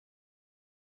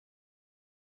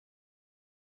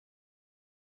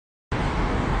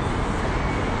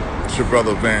It's your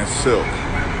brother VANSILK,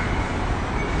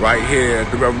 right here at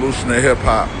the Revolution of Hip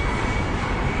Hop,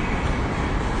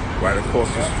 right across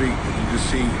the street. You can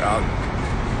see out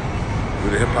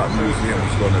where the Hip Hop Museum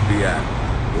is going to be at.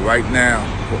 But right now,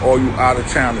 for all you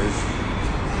out-of-towners,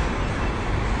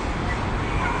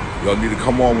 y'all need to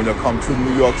come on when you come to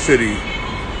New York City.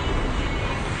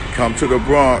 Come to the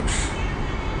Bronx,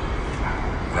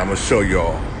 and I'm going to show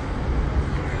y'all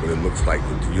what it looks like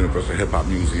with the Universal Hip Hop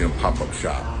Museum pop-up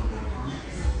shop.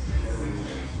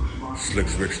 Slick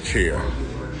Rick's chair.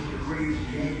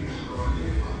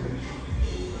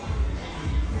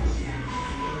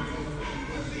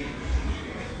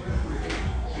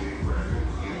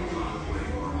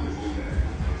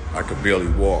 I could barely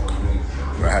walk.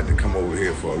 I had to come over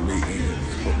here for a meeting.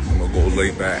 I'm gonna go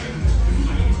lay back.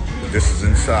 But this is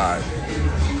inside.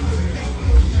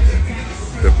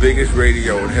 The biggest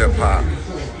radio in hip hop.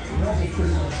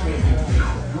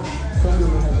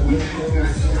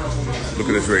 Look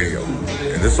at this radio.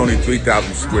 And this is only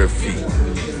 3,000 square feet.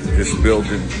 This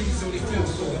building.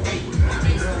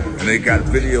 And they got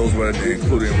videos where they're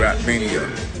including Rap Mania.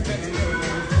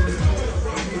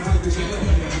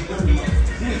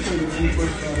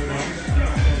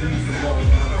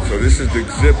 So this is the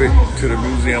exhibit to the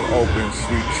museum open.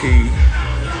 Sweet Tea,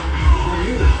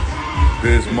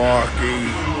 Biz Markie,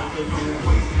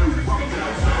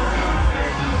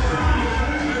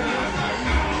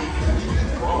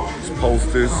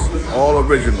 posters, all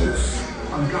originals.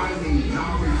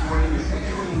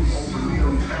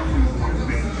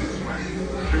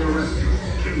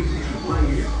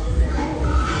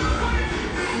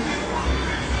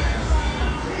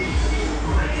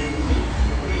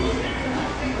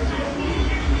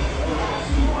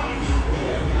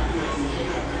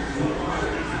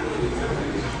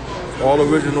 All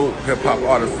original hip-hop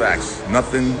artifacts.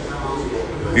 Nothing,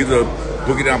 these are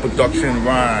Boogie Down Production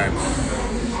rhymes.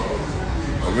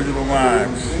 Original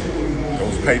rhymes.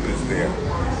 Those papers there.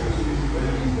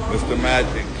 Mr.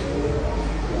 Magic.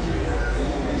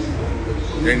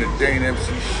 Dane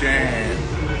MC Shan.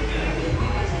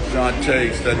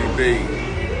 Shantae, Steady B.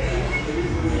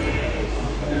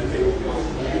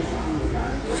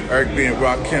 Eric B and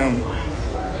Rakim.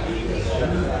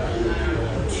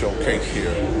 Showcase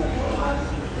here.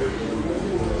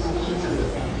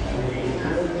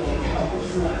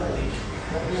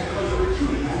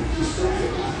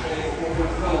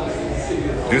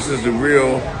 This is the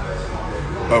real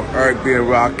of Eric B and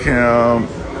Rakim.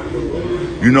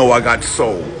 You Know I Got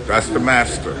Soul. That's the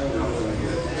master.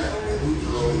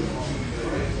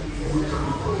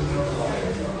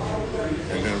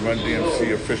 And then Run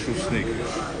DMC official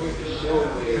sneakers.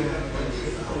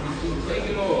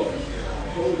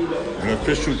 An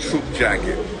official troop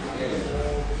jacket.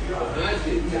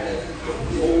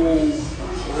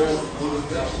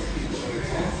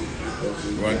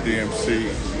 Run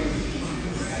DMC.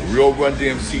 Real Run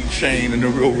DMC chain and the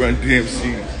real Run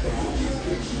DMC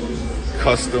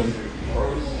custom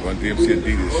Run DMC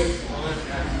Adidas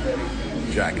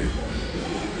jacket.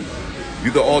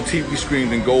 These are all TV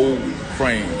screens in gold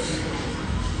frames.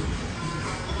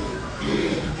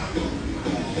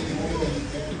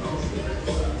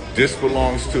 This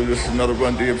is another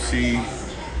Run DMC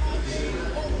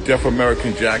Deaf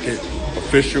American jacket,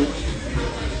 official.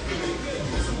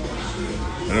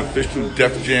 An official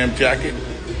Def Jam jacket.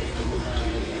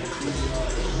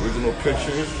 Original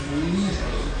pictures.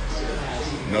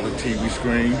 Another TV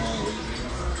screen.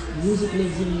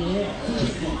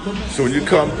 So when you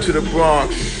come to the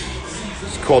Bronx,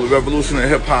 it's called the Revolution of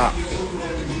Hip Hop.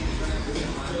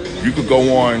 You could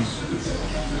go on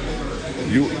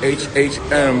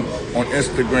UHHM on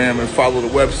Instagram and follow the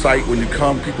website. When you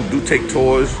come, people do take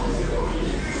tours.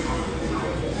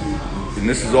 And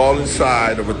this is all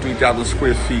inside of a 3,000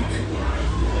 square feet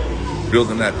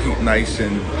building that Pete Nice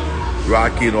and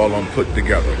Rocky and all of them put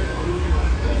together.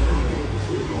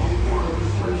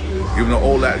 Even the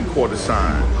old Latin Quarter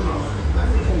sign.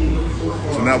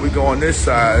 So now we go on this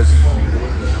side,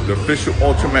 the official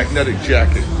ultramagnetic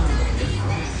jacket.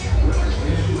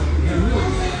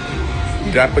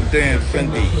 Dapper Dan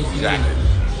Fendi jacket.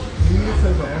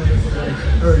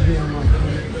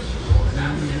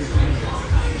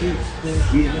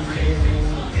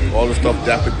 All the stuff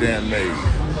Dapper Dan made.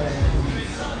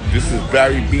 This is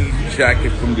Barry B's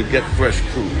jacket from the Get Fresh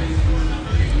crew.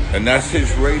 And that's his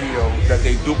radio that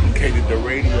they duplicated the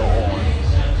radio on.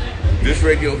 This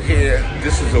radio here,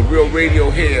 this is a real radio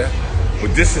here,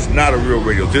 but this is not a real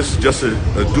radio. This is just a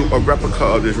replica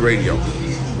of this radio.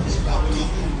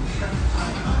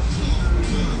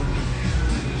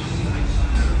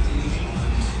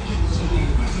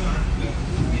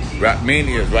 Rap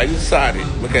Mania is right inside it.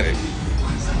 Look at it.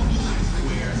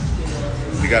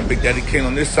 You got Big Daddy Kane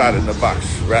on this side in the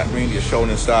box. Rap Mania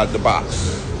shown inside the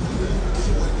box.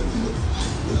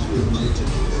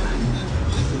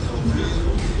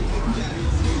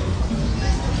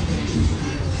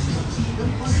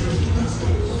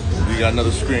 You got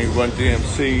another screen, Run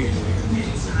DMC.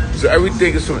 So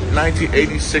everything is from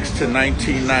 1986 to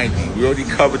 1990. We already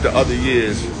covered the other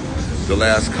years, the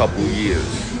last couple years.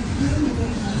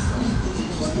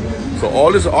 So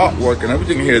all this artwork and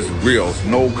everything here is real.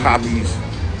 No copies.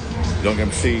 Young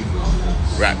MC,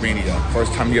 Rap Mania.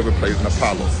 First time he ever played in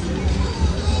Apollo.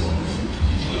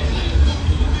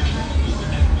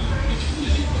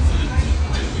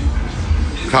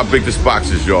 Look how big this box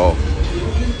is, y'all.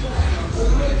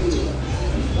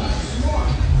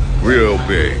 Real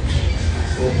big.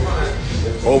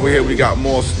 Over here we got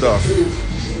more stuff.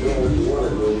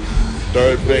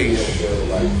 Third base.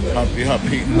 Humpy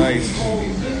Humpy Nice.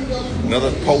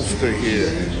 Another poster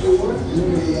here.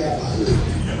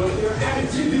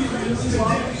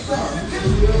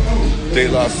 De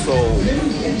La Soul.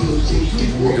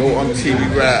 Yo on TV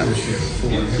Rap.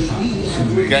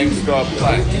 Gangstar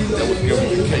Black. That was given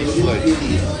to K-Slay.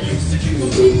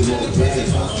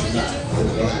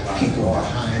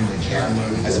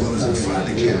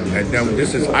 And then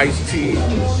this is Ice-T.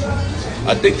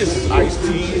 I think this is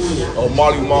Ice-T or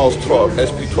Marley Marl's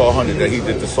SP1200 that he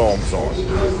did the songs on.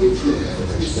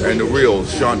 And the reel,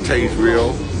 Shantae's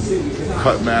reel,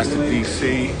 Cutmaster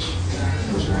DC,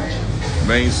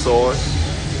 Main Source.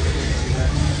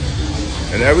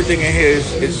 And everything in here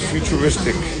is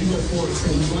futuristic.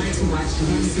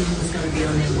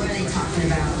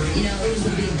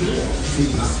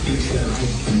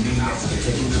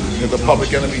 There's a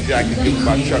Public Enemy jacket given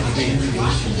by Chuck D.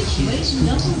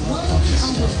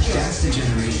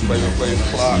 Play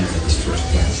clock.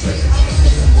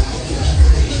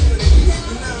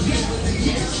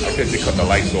 I think they cut the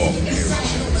lights off here.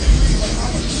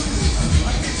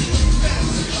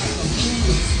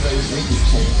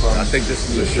 I think this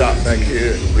is a shop back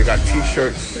here. We got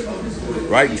t-shirts,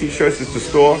 right? T-shirts is the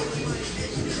store.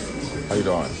 How you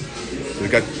doing? We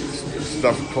got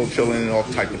stuff, Coachella and all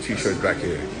type of t-shirts back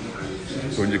here.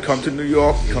 So when you come to New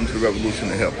York, you come to the Revolution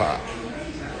of Hip Hop.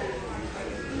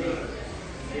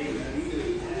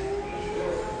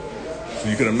 So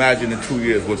you can imagine in 2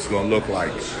 years what it's going to look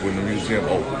like when the museum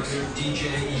opens.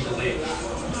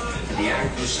 The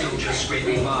act was still just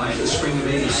scraping by in the spring of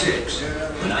 '86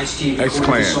 when Ice-T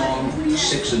recorded the song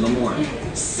 6 in the morning.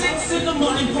 6 in the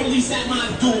morning, police at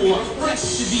my door.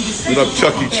 What up,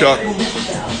 Chucky Chuck?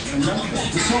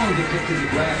 The song depicted the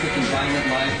graphic and violent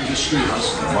life of the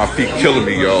streets. My feet killing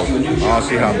me, yo. I don't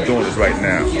see how I'm doing this right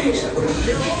now.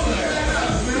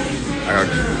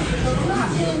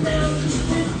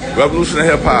 Revolution of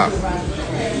Hip Hop.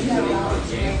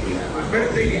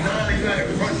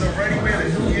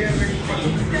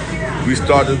 We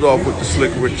started off with the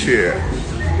Slick Rick chair.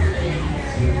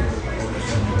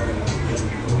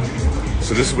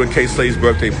 So this is where K-Slay's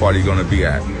birthday party gonna be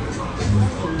at.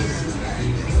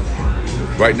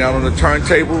 Right now on the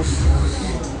turntables,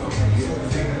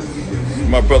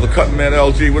 my brother Cutting Man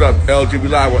LG. What up, LG? We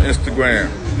live on Instagram.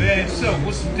 VANSILK,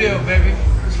 what's the deal, baby?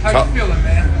 How you feeling,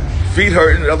 man? Feet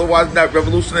hurting, otherwise not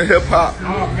Revolution of Hip Hop.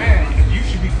 Oh man, you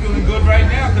should be feeling good right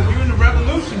now because you're in the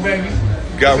revolution, baby.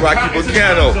 Got Rocky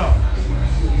Bacano.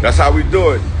 That's how we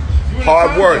do it.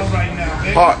 Hard work. Right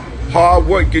now, hard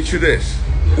work get you this.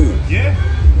 Ooh. Yeah.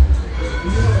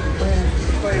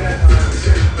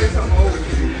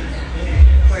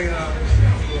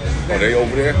 Oh, they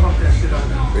over there?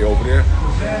 They over there?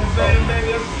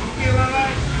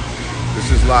 This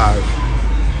is live.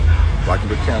 Rocky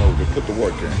Bacano, they put the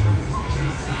work in.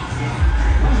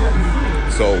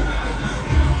 So,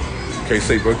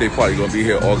 K-Slay birthday party gonna be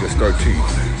here August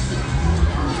 13th.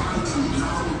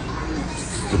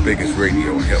 The biggest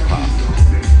radio in hip hop.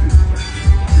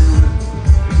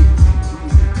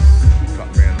 Cut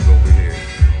man is over here.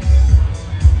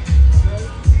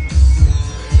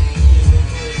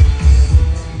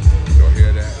 Y'all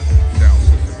hear that? Sound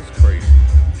system is crazy.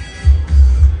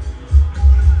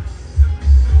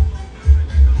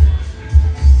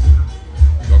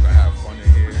 Y'all gonna have fun in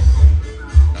here.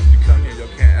 Now, if you come here,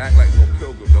 y'all can't act like no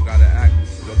pilgrim. Y'all gotta act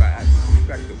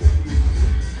respectable.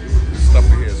 This stuff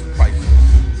in here is priceless.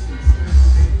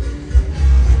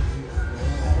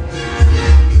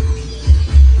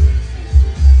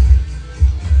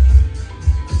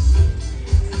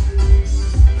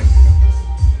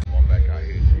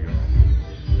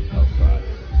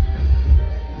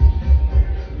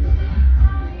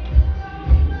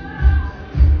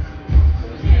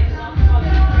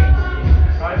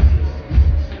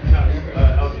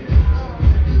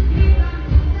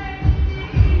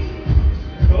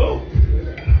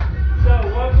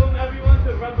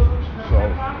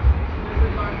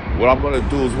 What I'm going to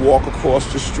do is walk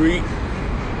across the street,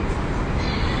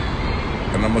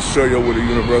 and I'm going to show you where the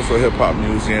Universal Hip Hop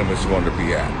Museum is going to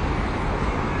be at.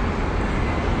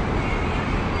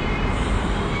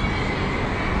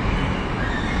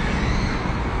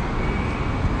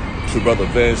 It's your brother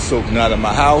VANSILK not in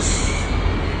my house,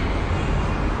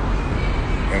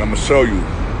 and I'm going to show you.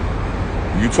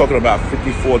 You're talking about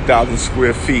 54,000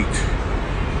 square feet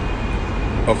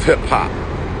of hip hop.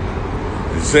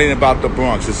 This ain't about the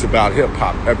Bronx, it's about hip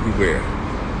hop everywhere.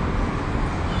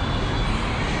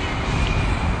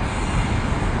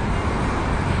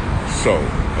 So,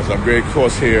 as I'm very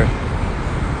close here,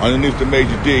 underneath the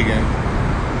Major Digging,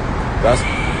 that's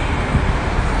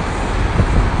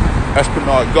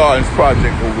Esplanade Gardens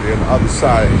project over there on the other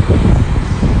side.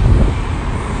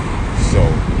 So,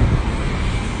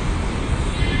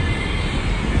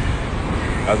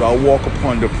 as I walk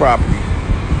upon the property,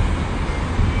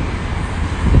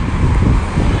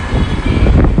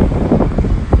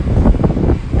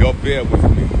 y'all bear with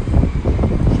me.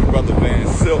 It's your brother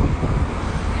VANSILK.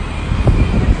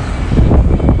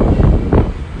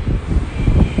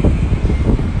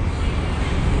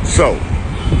 So,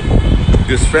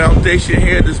 this foundation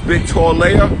here, this big tall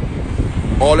layer,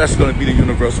 all that's going to be the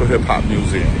Universal Hip Hop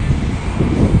Museum.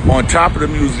 On top of the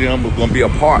museum are going to be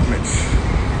apartments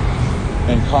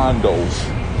and condos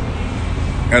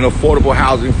and affordable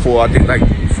housing for, I think, like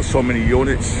for so many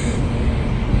units.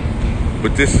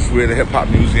 But this is where the Hip Hop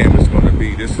Museum is going to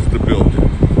be. This is the building.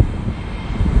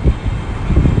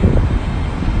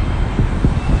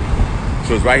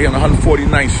 So it's right here on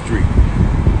 149th Street.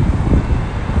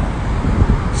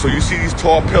 So you see these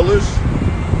tall pillars?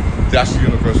 That's the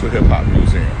Universal Hip Hop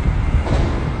Museum.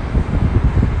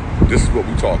 This is what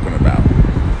we're talking about.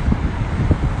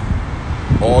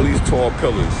 All these tall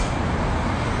pillars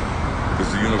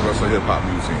is the Universal Hip Hop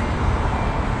Museum.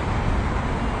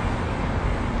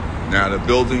 Now the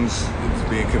buildings is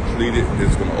being completed.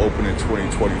 It's going to open in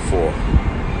 2024.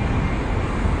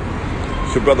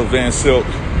 It's your brother VANSILK.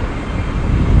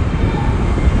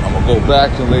 I'm going to go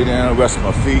back and lay down and rest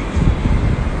my feet.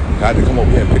 I had to come over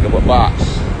here and pick up a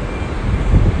box.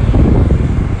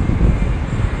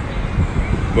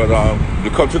 But to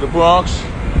come to the Bronx,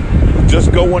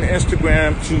 just go on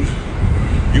Instagram to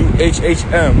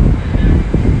UHHM,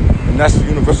 and that's the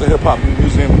Universal Hip Hop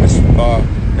Museum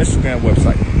Instagram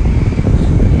website.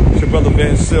 It's your brother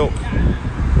VANSILK.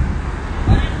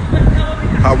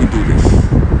 How we do this?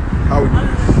 How we do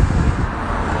this?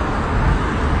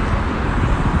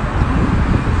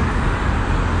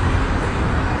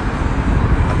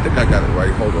 I think I got it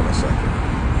right. Hold on a second.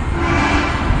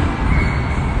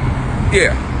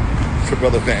 Yeah, it's your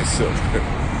brother VANSILK.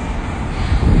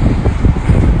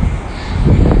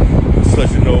 Just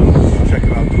let you know,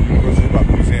 checking out the Universal Hip Hop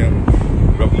Museum,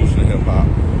 Revolution of Hip Hop.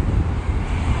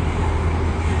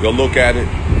 Go look at it,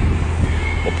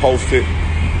 or post it.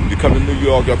 You come to New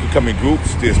York, y'all can come in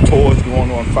groups. There's tours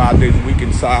going on 5 days a week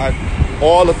inside.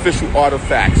 All official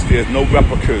artifacts. There's no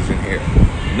replicas in here.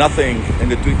 Nothing in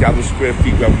the 3,000 square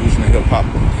feet Revolution of Hip Hop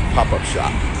pop-up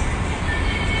shop.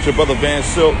 It's your brother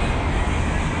VANSILK.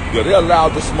 Yo, they're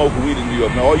allowed to smoke weed in New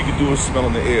York. Now all you can do is smell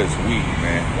in the air is weed,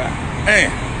 man.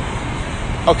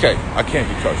 Okay, I can't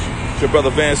be cursing. It's your brother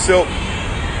VANSILK.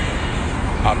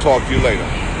 I'll talk to you later.